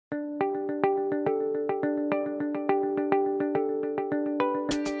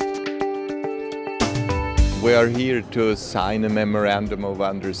We are here to sign a memorandum of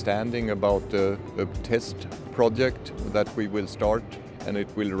understanding about a test project that we will start, and it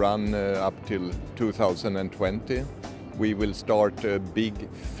will run up till 2020. We will start a big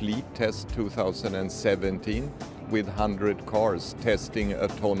fleet test 2017 with 100 cars testing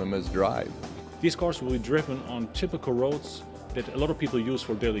autonomous drive. These cars will be driven on typical roads that a lot of people use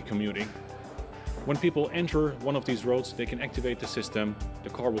for daily commuting. When people enter one of these roads, they can activate the system, the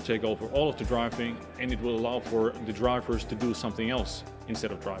car will take over all of the driving, and it will allow for the drivers to do something else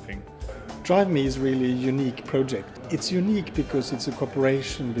instead of driving. Drive Me is really a unique project. It's unique because it's a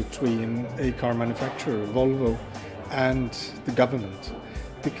cooperation between a car manufacturer, Volvo, and the government.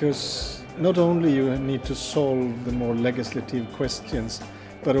 Because not only you need to solve the more legislative questions,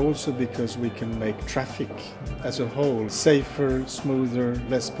 but also because we can make traffic as a whole safer, smoother,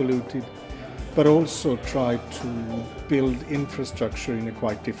 less polluted, but also try to build infrastructure in a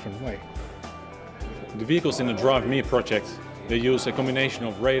quite different way. The vehicles in the Drive Me project, they use a combination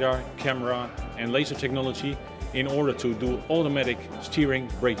of radar, camera and laser technology in order to do automatic steering,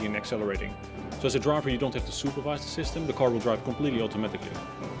 braking and accelerating. So as a driver you don't have to supervise the system, the car will drive completely automatically.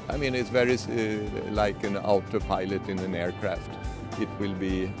 I mean, it's very like an autopilot in an aircraft. It will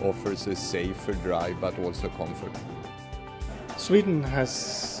offers a safer drive but also comfort. Sweden has,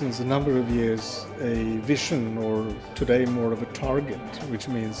 since a number of years, a vision, or today more of a target, which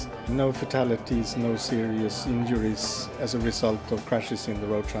means no fatalities, no serious injuries as a result of crashes in the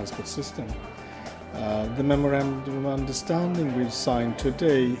road transport system. The memorandum of understanding we've signed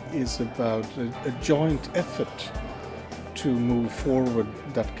today is about a joint effort to move forward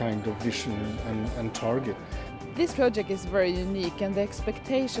that kind of vision and target. This project is very unique, and the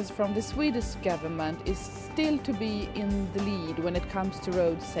expectations from the Swedish government is still to be in the lead when it comes to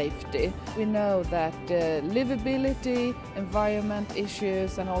road safety. We know that livability, environment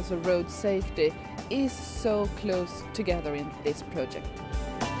issues and also road safety is so close together in this project.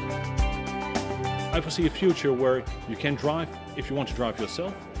 I foresee a future where you can drive if you want to drive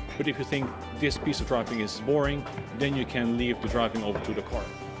yourself, but if you think this piece of driving is boring, then you can leave the driving over to the car.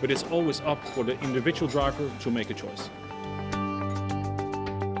 But it's always up for the individual driver to make a choice.